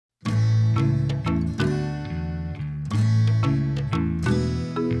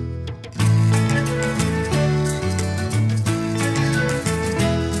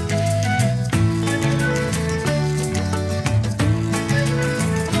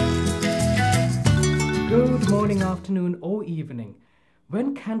morning, afternoon, or evening.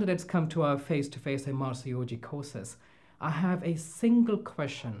 When candidates come to our face-to-face MRCOG courses, I have a single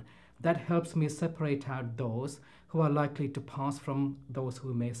question that helps me separate out those who are likely to pass from those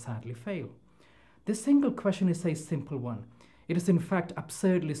who may sadly fail. This single question is a simple one. It is in fact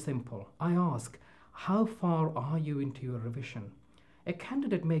absurdly simple. I ask, how far are you into your revision? A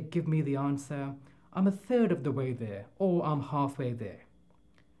candidate may give me the answer, I'm a third of the way there, or I'm halfway there.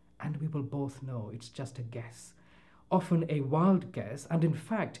 And we will both know it's just a guess. Often a wild guess, and in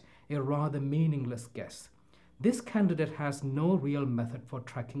fact, a rather meaningless guess. This candidate has no real method for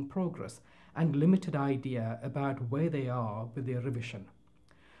tracking progress and limited idea about where they are with their revision.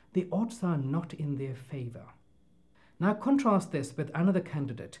 The odds are not in their favor. Now contrast this with another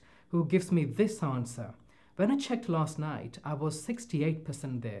candidate who gives me this answer. When I checked last night, I was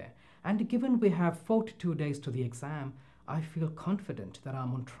 68% there, and given we have 42 days to the exam, I feel confident that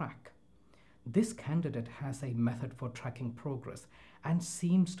I'm on track. This candidate has a method for tracking progress and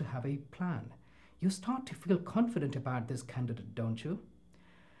seems to have a plan. You start to feel confident about this candidate, don't you?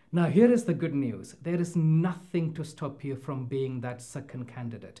 Now here is the good news. There is nothing to stop you from being that second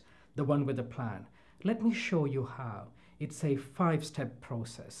candidate, the one with a plan. Let me show you how. It's a 5-step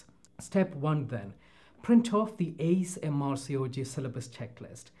process. Step 1 then, print off the ACE MRCOG syllabus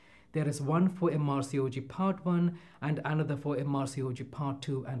checklist. There is one for MRCOG Part 1 and another for MRCOG Part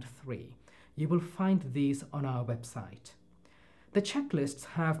 2 and 3. You will find these on our website. The checklists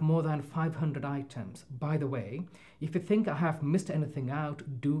have more than 500 items. By the way, if you think I have missed anything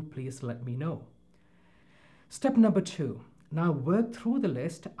out, do please let me know. Step number 2. Now work through the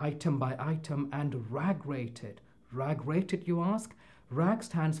list item by item and RAG rate it. RAG rate it, you ask? RAG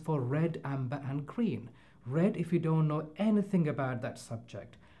stands for red, amber, and green. Red if you don't know anything about that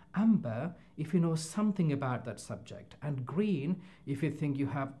subject. Amber if you know something about that subject. And green if you think you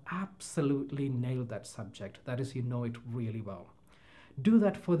have absolutely nailed that subject. That is, you know it really well. Do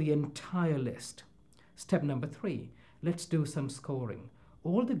that for the entire list. Step number 3. Let's do some scoring.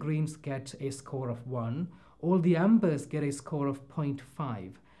 All the greens get a score of 1. All the ambers get a score of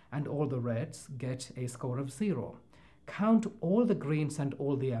 0.5. And all the reds get a score of 0. Count all the greens and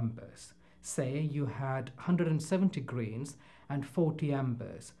all the ambers. Say you had 170 greens and 40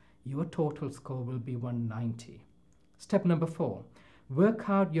 ambers. Your total score will be 190. Step number 4. Work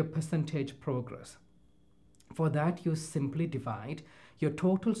out your percentage progress. For that, you simply divide your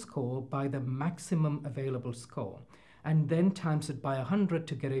total score by the maximum available score and then times it by 100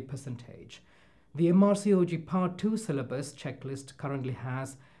 to get a percentage. The MRCOG Part 2 syllabus checklist currently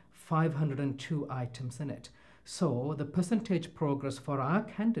has 502 items in it. So the percentage progress for our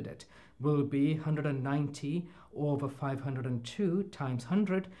candidate will be 190 over 502 times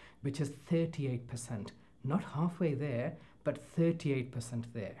 100, which is 38%. Not halfway there, but 38%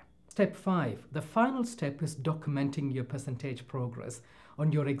 there. Step 5. The final step is documenting your percentage progress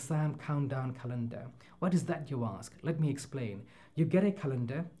on your exam countdown calendar. What is that, you ask? Let me explain. You get a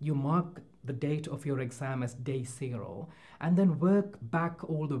calendar, you mark the date of your exam as day 0, and then work back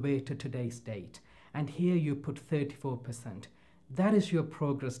all the way to today's date. And here you put 34%. That is your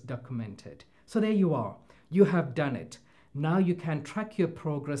progress documented. So there you are. You have done it. Now you can track your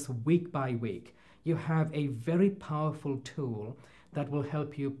progress week by week. You have a very powerful tool that will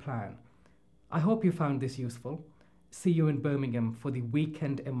help you plan. I hope you found this useful. See you in Birmingham for the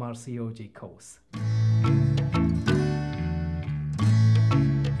weekend MRCOG course.